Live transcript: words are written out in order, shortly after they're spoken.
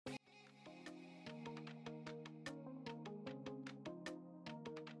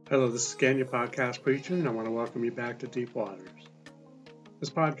Hello, this is Kenya Podcast Preacher, and I want to welcome you back to Deep Waters. This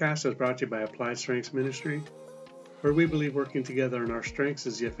podcast is brought to you by Applied Strengths Ministry, where we believe working together in our strengths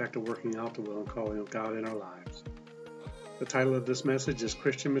is the effect of working out the will and calling of God in our lives. The title of this message is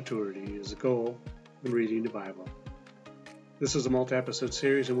Christian Maturity is a Goal in Reading the Bible. This is a multi-episode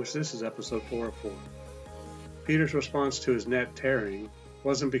series in which this is episode 4 of 4. Peter's response to his net tearing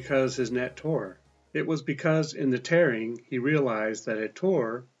wasn't because his net tore. It was because in the tearing he realized that it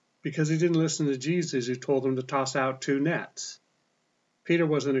tore because he didn't listen to Jesus, who told him to toss out 2 nets. Peter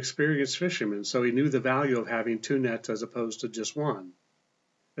was an experienced fisherman, so he knew the value of having 2 nets as opposed to just one,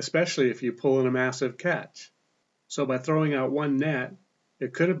 especially if you pull in a massive catch. So by throwing out 1 net,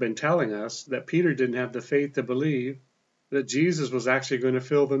 it could have been telling us that Peter didn't have the faith to believe that Jesus was actually going to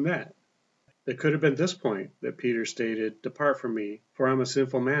fill the net. It could have been this point that Peter stated, "Depart from me, for I'm a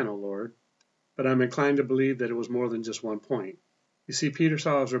sinful man, O Lord." But I'm inclined to believe that it was more than just one point. You see, Peter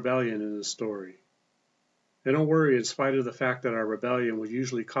saw his rebellion in this story. And don't worry, in spite of the fact that our rebellion will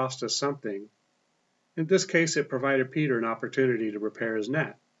usually cost us something, in this case it provided Peter an opportunity to repair his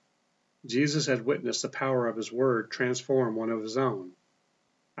net. Jesus had witnessed the power of his word transform one of his own.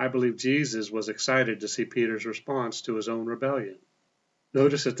 I believe Jesus was excited to see Peter's response to his own rebellion.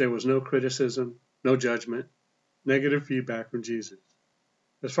 Notice that there was no criticism, no judgment, negative feedback from Jesus.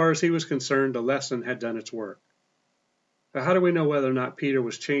 As far as he was concerned, the lesson had done its work. But how do we know whether or not Peter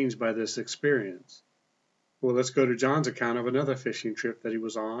was changed by this experience? Well, let's go to John's account of another fishing trip that he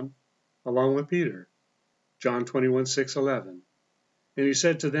was on, along with Peter. John 21:6-11. And he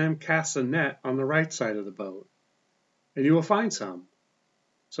said to them, "Cast the net on the right side of the boat, and you will find some."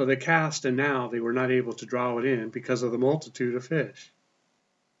 So they cast, and now they were not able to draw it in because of the multitude of fish.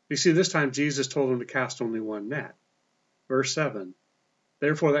 You see, this time Jesus told them to cast only 1 net. Verse 7.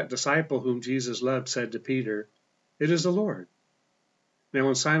 Therefore that disciple whom Jesus loved said to Peter, "It is the Lord." Now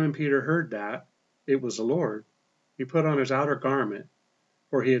when Simon Peter heard that it was the Lord, he put on his outer garment,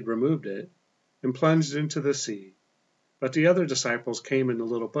 for he had removed it, and plunged into the sea. But the other disciples came in the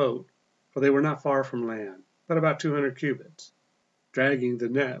little boat, for they were not far from land, but about 200 cubits, dragging the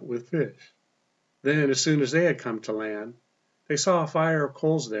net with fish. Then, as soon as they had come to land, they saw a fire of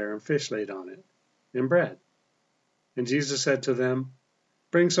coals there, and fish laid on it, and bread. And Jesus said to them,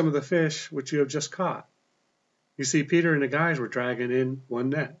 "Bring some of the fish which you have just caught." You see, Peter and the guys were dragging in 1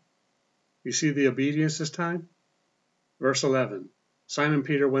 net. You see the obedience this time? Verse 11. Simon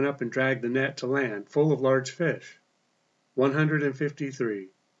Peter went up and dragged the net to land, full of large fish, 153.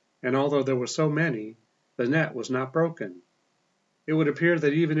 And although there were so many, the net was not broken. It would appear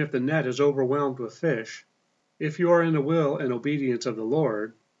that even if the net is overwhelmed with fish, if you are in the will and obedience of the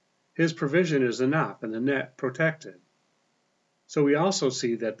Lord, His provision is enough and the net protected. So we also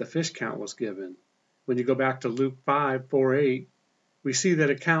see that the fish count was given. When you go back to Luke 5:4-8, we see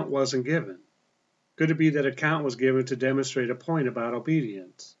that a count wasn't given. Could it be that a count was given to demonstrate a point about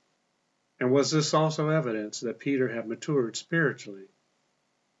obedience? And was this also evidence that Peter had matured spiritually?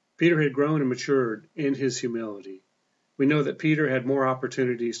 Peter had grown and matured in his humility. We know that Peter had more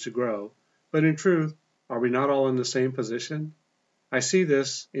opportunities to grow, but in truth, are we not all in the same position? I see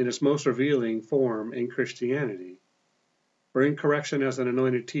this in its most revealing form in Christianity. Bring correction as an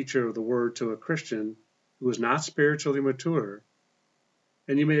anointed teacher of the word to a Christian who is not spiritually mature,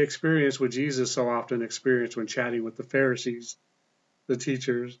 and you may experience what Jesus so often experienced when chatting with the Pharisees, the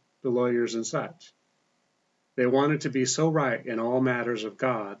teachers, the lawyers, and such. They wanted to be so right in all matters of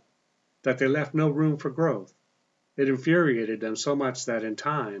God that they left no room for growth. It infuriated them so much that in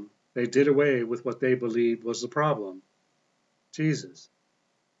time they did away with what they believed was the problem, Jesus.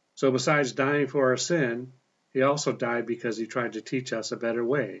 So besides dying for our sin, He also died because He tried to teach us a better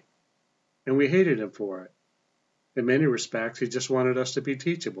way, and we hated Him for it. In many respects, He just wanted us to be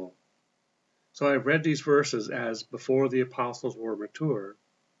teachable. So I've read these verses as before the apostles were mature,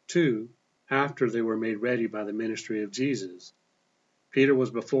 to after they were made ready by the ministry of Jesus. Peter was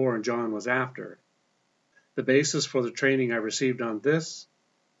before and John was after. The basis for the training I received on this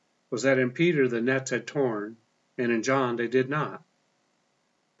was that in Peter the nets had torn, and in John they did not.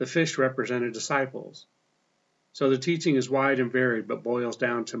 The fish represented disciples. So the teaching is wide and varied, but boils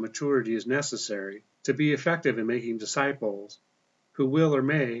down to maturity is necessary to be effective in making disciples who will or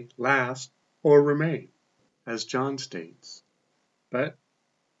may last or remain, as John states. But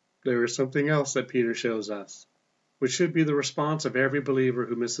there is something else that Peter shows us, which should be the response of every believer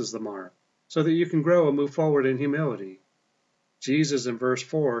who misses the mark, so that you can grow and move forward in humility. Jesus in verse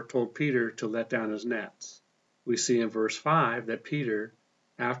 4 told Peter to let down his nets. We see in verse 5 that Peter,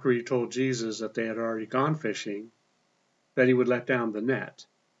 after he told Jesus that they had already gone fishing, that he would let down the net.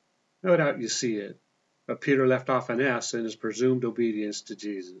 No doubt you see it, but Peter left off an S in his presumed obedience to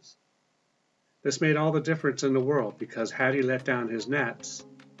Jesus. This made all the difference in the world, because had he let down his nets,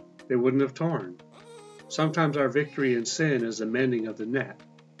 they wouldn't have torn. Sometimes our victory in sin is the mending of the net.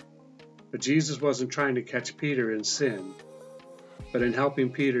 But Jesus wasn't trying to catch Peter in sin, but in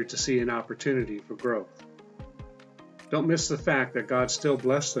helping Peter to see an opportunity for growth. Don't miss the fact that God still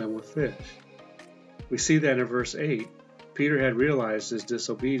blessed them with fish. We see that in verse 8, Peter had realized his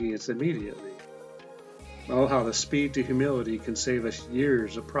disobedience immediately. Oh, how the speed to humility can save us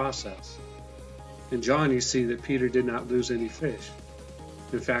years of process. In John, you see that Peter did not lose any fish.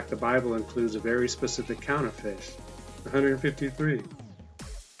 In fact, the Bible includes a very specific count of fish, 153.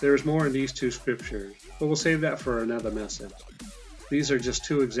 There is more in these two scriptures, but we'll save that for another message. These are just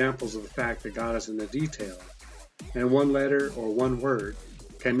two examples of the fact that God is in the details, and one letter or one word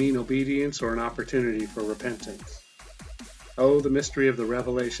can mean obedience or an opportunity for repentance. Oh, the mystery of the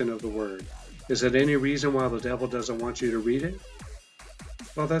revelation of the Word. Is it any reason why the devil doesn't want you to read it?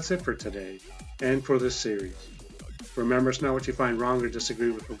 Well, that's it for today, and for this series. Remember, it's not what you find wrong or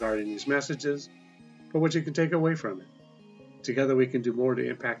disagree with regarding these messages, but what you can take away from it. Together we can do more to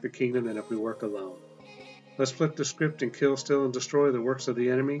impact the kingdom than if we work alone. Let's flip the script and kill, steal, and destroy the works of the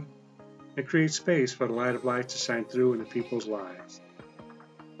enemy, and create space for the light of light to shine through into people's lives.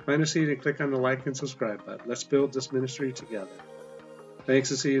 Plant a seed and click on the like and subscribe button. Let's build this ministry together.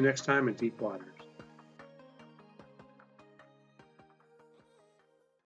 Thanks, and see you next time in Deep Waters.